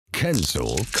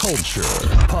Kensil Culture,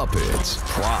 Puppets,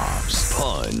 Props,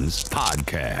 Puns,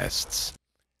 Podcasts.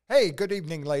 Hey, good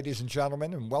evening, ladies and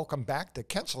gentlemen, and welcome back to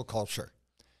Kensil Culture.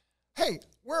 Hey,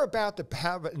 we're about to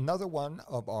have another one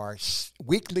of our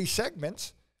weekly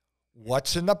segments,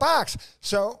 What's in the Box?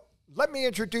 So let me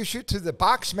introduce you to the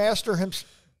box master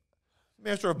himself.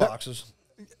 Master of boxes.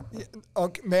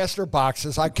 Okay, master of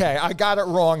boxes. Okay, I got it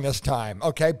wrong this time.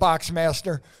 Okay, box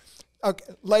master. Okay,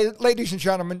 ladies and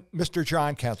gentlemen, Mr.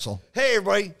 John Kensil. Hey,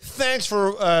 everybody. Thanks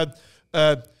for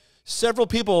several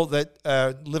people that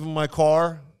live in my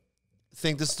car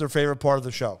think this is their favorite part of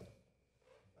the show. All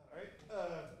right.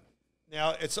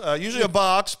 Now, it's usually a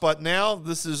box, but now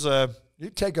this is...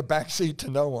 You take a back seat to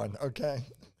no one, okay?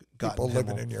 People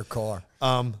living in your car.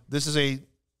 This is a...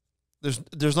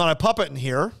 There's not a puppet in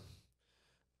here,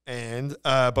 and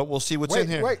but we'll see what's in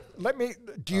here. Wait, let me...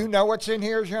 Do you know what's in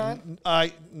here, John?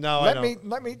 No, I don't.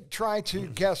 Let me try to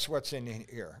guess what's in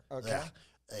here, okay?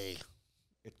 It's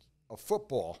a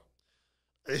football.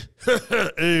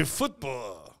 A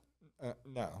football.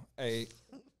 No, a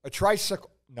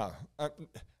tricycle. No,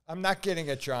 I'm not getting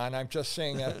it, John. I'm just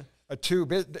saying a tube.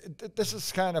 This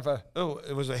is kind of a... Oh,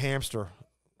 it was a hamster.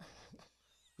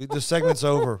 The segment's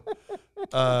over.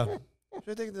 Should I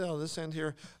take it on this end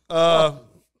here?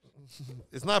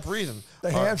 It's not breathing. The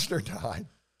hamster died.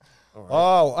 All right.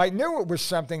 Oh, I knew it was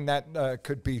something that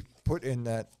could be put in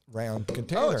that round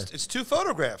container. Oh, it's two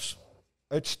photographs.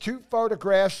 It's two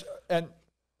photographs, and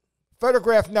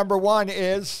photograph number one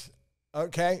is,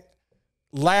 okay,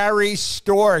 Larry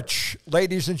Storch,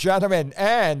 ladies and gentlemen,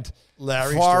 and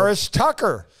Larry Forrest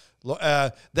Tucker.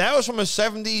 That was from a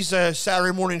 70s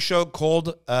Saturday morning show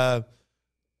called The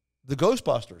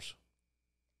Ghostbusters.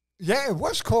 Yeah, it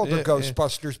was called the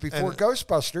Ghostbusters before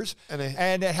Ghostbusters,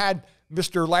 and it had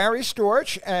Mr. Larry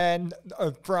Storch and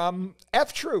from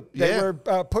F Troop. They were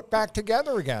put back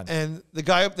together again. And the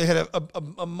guy up, they had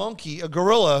a monkey, a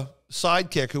gorilla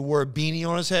sidekick who wore a beanie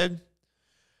on his head.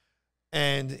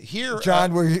 And here,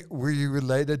 John, were you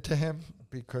related to him?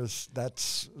 Because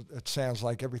it sounds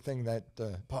like everything that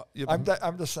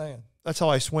I'm just saying. That's how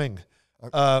I swing.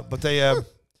 Okay. But they,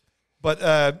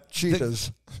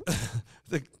 cheetahs.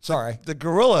 The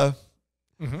gorilla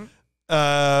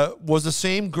was the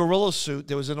same gorilla suit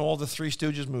that was in all the Three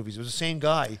Stooges movies. It was the same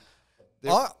guy,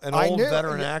 an old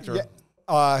veteran actor. Yeah,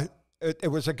 it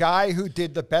was a guy who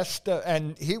did the best,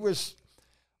 and he was.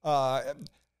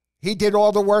 He did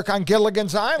all the work on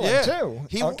Gilligan's Island too.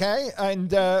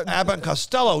 And Abbott and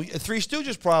Costello, Three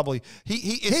Stooges, probably.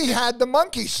 He had the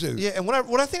monkey suit. Yeah, and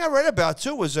what I think I read about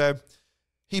too was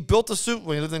he built the suit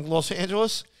when he lived in Los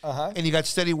Angeles, and he got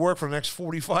steady work for the next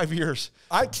 45 years.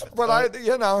 Who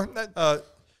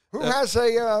has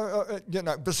a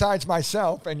besides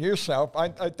myself and yourself?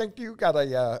 I think you got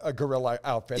a gorilla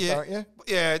outfit, don't you?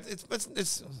 Yeah, it's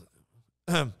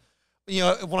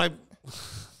when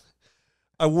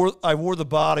I wore the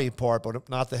body part, but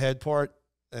not the head part,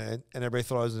 and everybody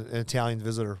thought I was an Italian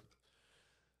visitor.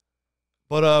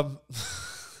 But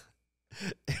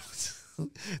it was,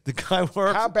 the guy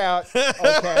worked. How about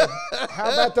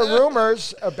the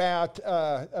rumors about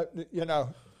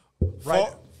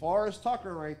right? Forrest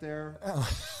Tucker right there.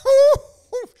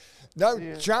 No,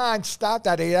 yeah. John, stop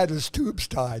that. He had his tubes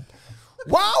tied.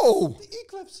 Wow. The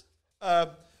eclipse.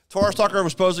 Forrest Tucker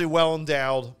was supposedly well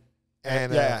endowed.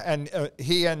 And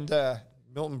he and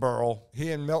Milton Berle.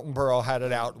 He and Milton Berle had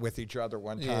it out with each other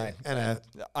one time. And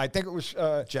I think it was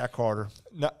Jack Carter.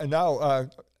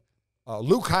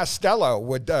 Lou Costello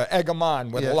would egg him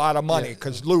on with a lot of money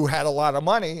because Lou had a lot of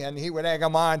money, and he would egg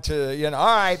him on to, all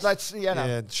right, let's,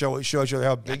 show you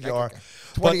how big you are.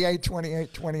 28.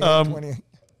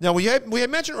 Now, we had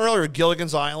mentioned earlier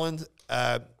Gilligan's Island.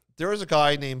 There was a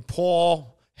guy named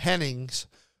Paul Hennings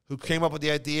who came up with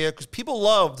the idea because people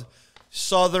loved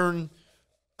Southern,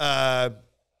 what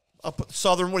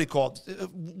do you call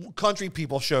it? Country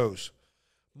people shows.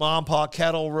 Mom, Pa,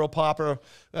 Kettle, real popular.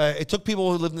 It took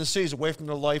people who lived in the cities away from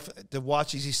their life to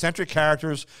watch these eccentric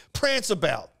characters prance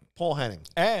about. Paul Henning.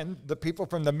 And the people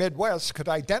from the Midwest could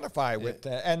identify with,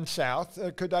 and South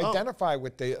could identify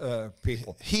with the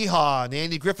people. Hee-Haw and the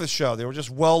Andy Griffith Show. They were just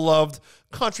well-loved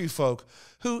country folk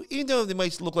who, even though they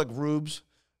might look like rubes,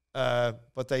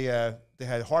 but they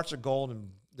had hearts of gold, and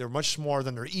they were much smarter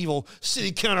than their evil city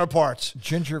counterparts.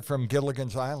 Ginger from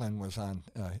Gilligan's Island was on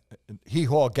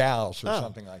Hee-Haw Gals or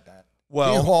something like that.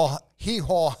 Well,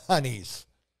 Hee-Haw Honeys.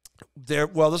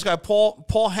 This guy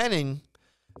Paul Henning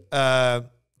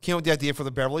came up with the idea for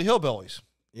the Beverly Hillbillies.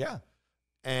 Yeah,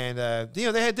 and they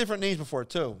had different names before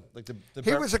too. Like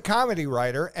he was a comedy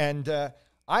writer, and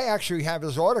I actually have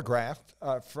his autograph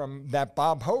from that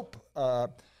Bob Hope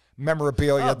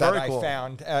memorabilia that very I cool.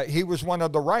 found. He was one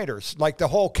of the writers. Like the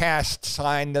whole cast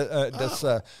signed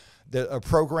the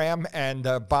program, and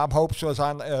Bob Hope was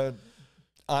on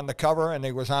the cover, and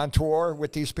he was on tour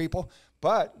with these people.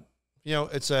 But You know,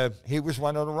 he was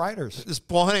one of the writers. This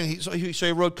Paul Henning, so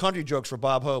he wrote country jokes for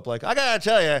Bob Hope. Like, I gotta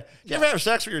tell you, you ever have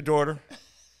sex with your daughter?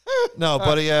 No,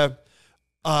 but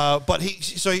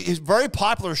he's very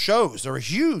popular shows. They're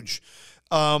huge.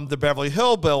 The Beverly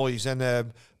Hillbillies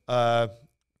and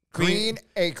Green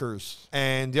Acres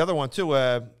and the other one too.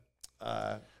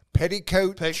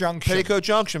 Petticoat Junction. Petticoat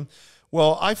Junction.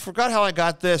 Well, I forgot how I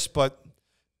got this, but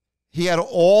he had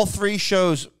all 3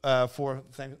 shows for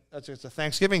it's a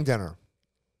Thanksgiving dinner.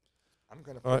 I'm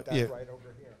going to put that right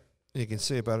over here. You can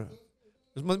see about it.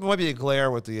 There might be a glare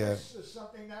with the. This is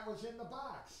something that was in the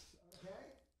box. Okay.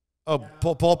 Oh,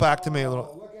 pull it back to me a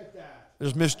little. Look at that.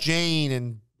 There's Miss Jane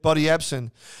and Buddy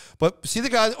Ebsen, but see the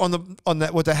guy on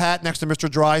that with the hat next to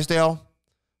Mr. Drysdale,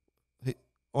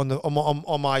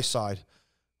 on my side,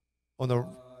 on the.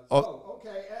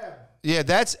 Okay, Eb. Yeah,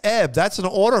 that's Eb. That's an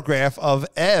autograph of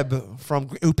Eb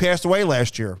who passed away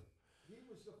last year. He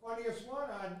was the funniest one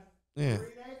on Yeah.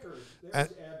 Green Acres. There's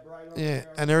Eb right over Yeah,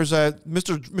 there. and there's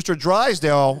Mr.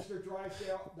 Drysdale. Mr.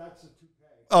 Drysdale, that's a toupee.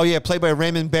 Oh yeah, played by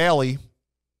Raymond Bailey.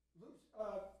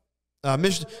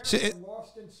 Lost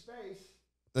in Space.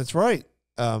 That's right.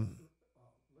 But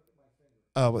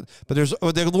there's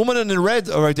the woman in the red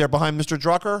right there behind Mr.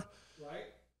 Drucker. Right.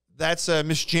 That's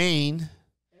Miss Jane.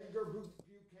 Edgar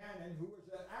Buchanan, who was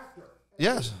an actor.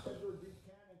 Yes. Edgar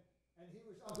Buchanan, and he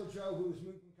was Uncle Joe, who was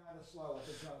moving kind of slow at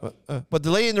the junction. But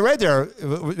the lady in the red there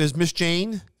is Miss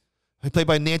Jane, played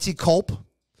by Nancy Culp,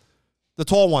 the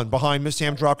tall one behind Miss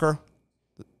Sam Drucker.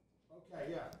 Okay,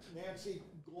 yeah, Nancy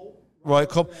Gold. Right,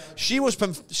 Culp. She was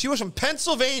from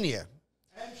Pennsylvania.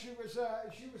 And she was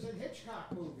in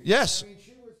Hitchcock movies. Yes. I mean,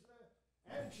 she was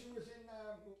in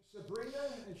Sabrina,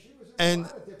 and she was in And- a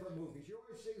lot of different movies. You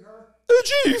always see her.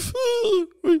 Chief.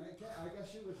 I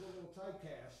guess she was a little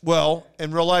typecast. Well,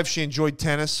 in real life, she enjoyed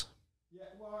tennis. Yeah,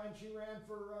 well, and she ran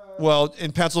for. Well,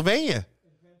 in Pennsylvania.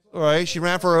 All right, she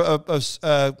ran for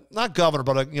a not governor,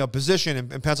 but a position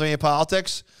in Pennsylvania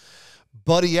politics.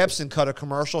 Buddy Ebsen cut a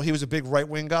commercial. He was a big right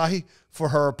wing guy for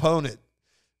her opponent,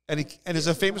 and it's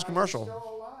a famous commercial.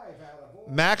 Still alive out of all.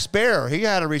 Max Baer, he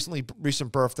had a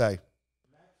recent birthday.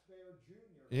 Max Baer Jr.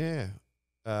 Yeah.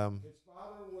 His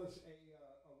father was a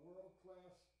world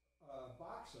class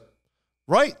boxer.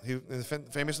 Right. He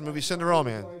famous in the movie Cinderella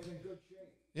Man. Always in good shape.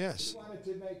 Yes. He wanted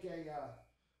to make a.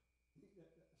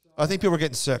 I think people are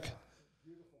getting sick.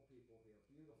 Beautiful people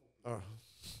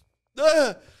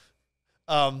here.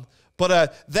 Beautiful.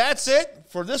 But that's it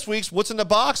for this week's What's in the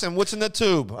Box and What's in the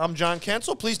Tube. I'm John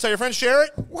Kensil. Please tell your friends, share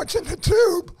it. What's in the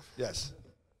tube? Yes.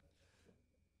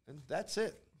 And that's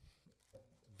it.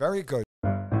 Very good.